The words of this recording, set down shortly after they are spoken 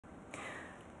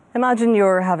Imagine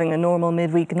you're having a normal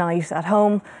midweek night at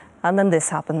home and then this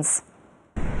happens.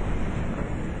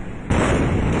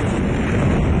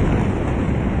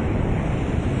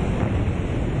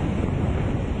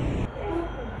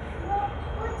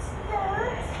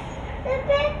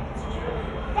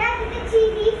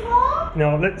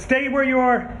 No, stay where you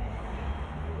are.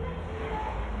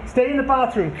 Stay in the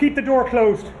bathroom. Keep the door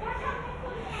closed.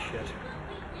 Shit.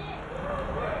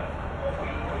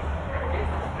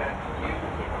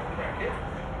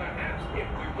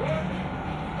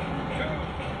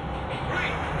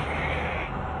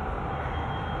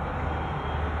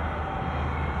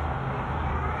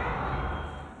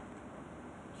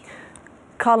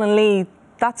 Colin Lee,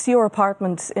 that's your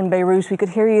apartment in Beirut. We could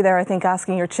hear you there, I think,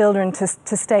 asking your children to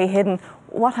stay hidden.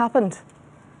 What happened?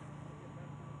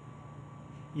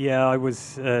 Yeah,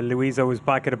 Louisa was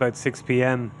back at about 6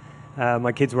 p.m.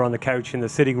 My kids were on the couch in the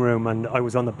sitting room and I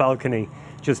was on the balcony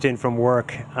just in from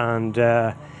work, and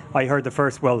I felt the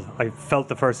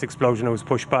first explosion. I was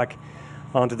pushed back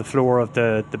onto the floor of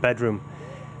the bedroom,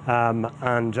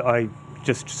 and I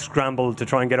just scrambled to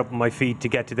try and get up on my feet to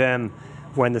get to them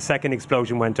when the second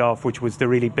explosion went off, which was the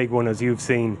really big one, as you've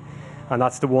seen. And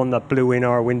that's the one that blew in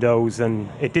our windows, and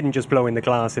it didn't just blow in the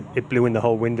glass, it blew in the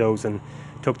whole windows and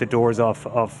took the doors off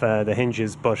the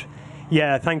hinges. But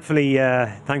yeah,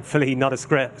 thankfully not a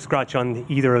scratch on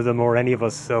either of them or any of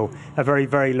us, so a very,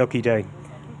 very lucky day.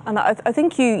 And I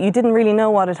think you didn't really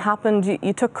know what had happened.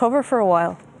 You took cover for a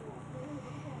while.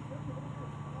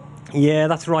 Yeah,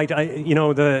 that's right.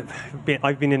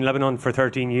 I've been in Lebanon for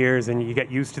 13 years, and you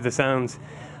get used to the sounds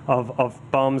of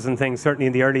bombs and things, certainly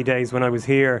in the early days when I was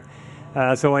here.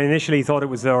 So I initially felt it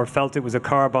was a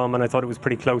car bomb, and I thought it was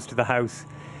pretty close to the house.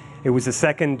 It was the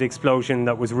second explosion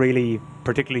that was really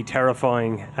particularly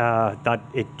terrifying, that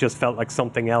it just felt like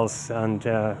something else. And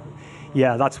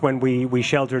yeah, that's when we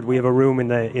sheltered. We have a room in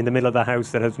the middle of the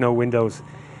house that has no windows.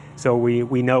 So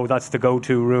we know that's the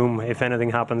go-to room if anything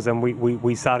happens, and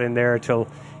we sat in there till,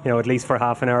 at least for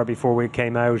half an hour before we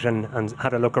came out and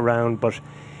had a look around. But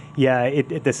yeah,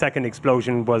 the second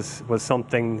explosion was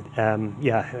something.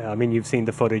 I mean, you've seen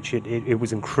the footage. It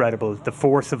was incredible. The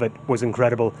force of it was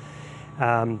incredible.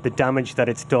 The damage that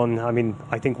it's done. I mean,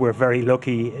 I think we're very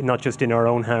lucky, not just in our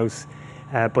own house,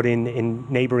 but in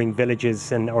neighbouring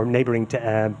villages or neighbouring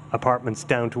apartments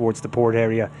down towards the port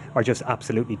area are just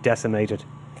absolutely decimated.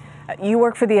 You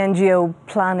work for the NGO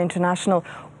Plan International.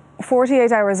 48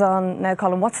 hours on now,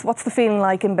 Colin, what's the feeling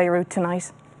like in Beirut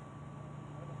tonight?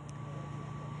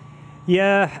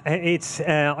 Yeah,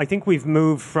 I think we've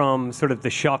moved from sort of the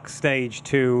shock stage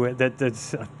to that.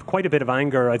 There's quite a bit of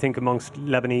anger, I think, amongst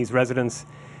Lebanese residents,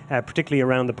 particularly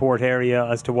around the port area,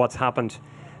 as to what's happened.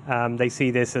 They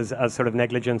see this as sort of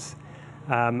negligence,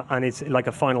 and it's like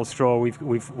a final straw.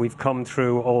 We've come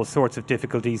through all sorts of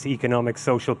difficulties, economic,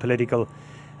 social, political,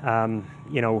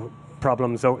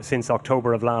 problems since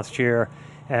October of last year.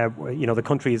 The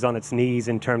country is on its knees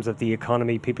in terms of the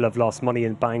economy. People have lost money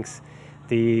in banks.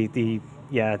 The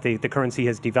currency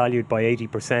has devalued by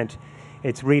 80%.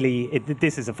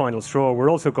 This is a final straw.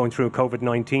 We're also going through a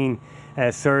COVID-19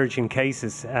 surge in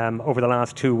cases over the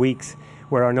last 2 weeks,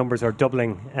 where our numbers are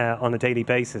doubling on a daily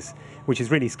basis, which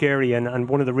is really scary. And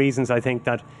one of the reasons I think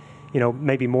that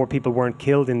maybe more people weren't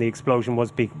killed in the explosion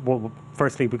was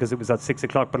firstly because it was at 6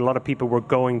 o'clock, but a lot of people were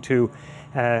going to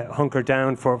hunker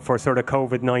down for sort of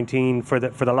COVID-19 for the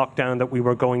lockdown that we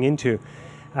were going into.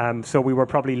 So we were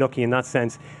probably lucky in that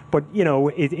sense. But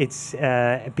it's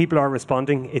people are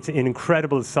responding. It's an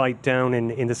incredible sight down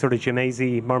in the sort of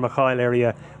Jemaisi, Marmakhile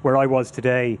area where I was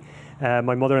today.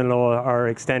 My mother-in-law, our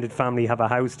extended family, have a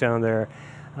house down there.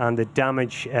 And the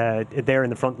damage there in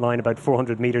the front line, about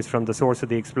 400 metres from the source of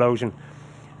the explosion.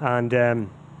 And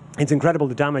it's incredible,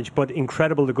 the damage, but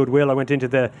incredible the goodwill. I went into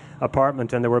the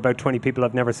apartment and there were about 20 people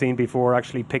I've never seen before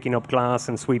actually picking up glass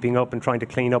and sweeping up and trying to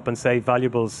clean up and save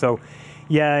valuables. So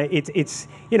yeah, I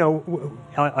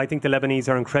think the Lebanese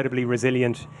are incredibly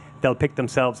resilient. They'll pick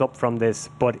themselves up from this,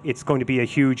 but it's going to be a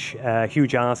huge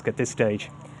ask at this stage.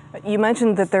 You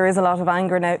mentioned that there is a lot of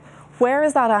anger now. Where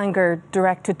is that anger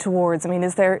directed towards? I mean,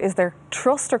 is there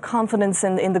trust or confidence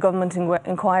in the government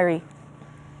inquiry?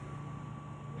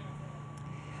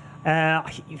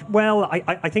 Well,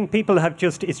 I think people have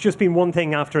it's just been one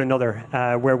thing after another,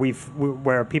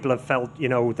 where people have felt,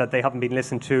 that they haven't been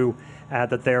listened to,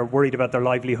 that they're worried about their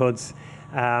livelihoods.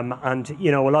 And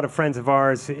a lot of friends of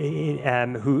ours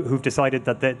who've decided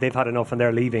that they've had enough and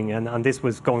they're leaving. And this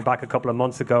was going back a couple of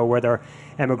months ago, where they're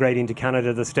emigrating to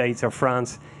Canada, the States or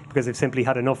France, because they've simply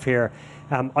had enough here.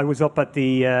 I was up at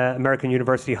the American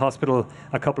University Hospital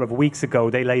a couple of weeks ago.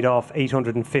 They laid off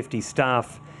 850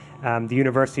 staff The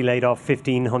university laid off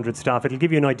 1,500 staff. It'll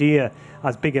give you an idea,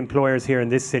 as big employers here in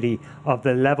this city, of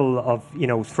the level of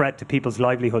threat to people's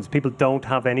livelihoods. People don't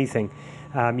have anything.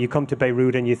 You come to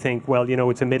Beirut and you think, well,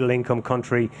 it's a middle-income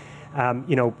country.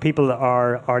 People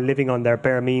are living on their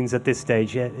bare means at this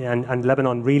stage, and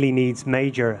Lebanon really needs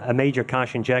a major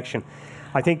cash injection.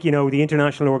 I think, the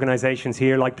international organisations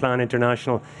here, like Plan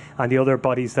International and the other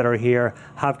bodies that are here,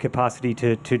 have capacity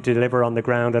to deliver on the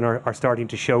ground and are starting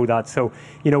to show that. So,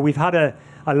 we've had a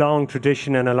long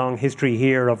tradition and a long history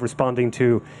here of responding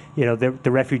to,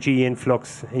 the refugee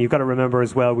influx. And you've got to remember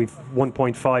as well, we've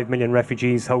 1.5 million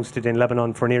refugees hosted in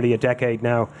Lebanon for nearly a decade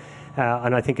now.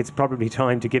 And I think it's probably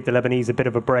time to give the Lebanese a bit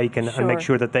of a break and make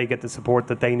sure that they get the support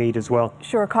that they need as well.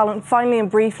 Sure, Colin. Finally and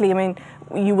briefly,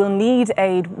 you will need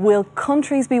aid. Will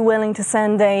countries be willing to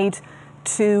send aid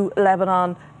to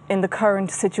Lebanon in the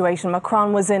current situation?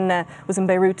 Macron was in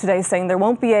Beirut today saying there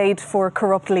won't be aid for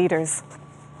corrupt leaders.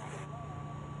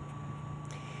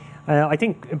 I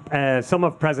think some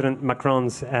of President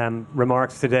Macron's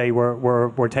remarks today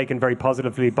were taken very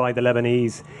positively by the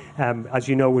Lebanese. As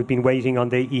you know, we've been waiting on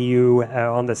the EU,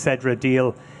 on the CEDRA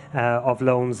deal of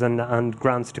loans and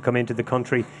grants to come into the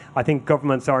country. I think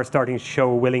governments are starting to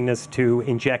show a willingness to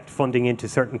inject funding into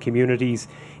certain communities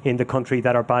in the country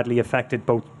that are badly affected,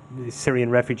 both Syrian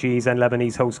refugees and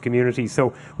Lebanese host communities.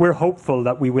 So we're hopeful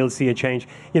that we will see a change.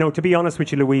 To be honest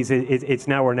with you, Louise, it's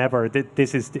now or never.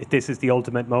 This is the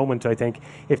ultimate moment, I think.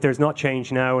 If there's not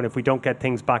change now and if we don't get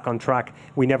things back on track,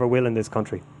 we never will in this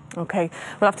country. OK,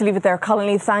 we'll have to leave it there. Colin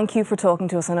Lee, thank you for talking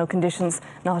to us. I know conditions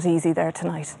not easy there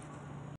tonight.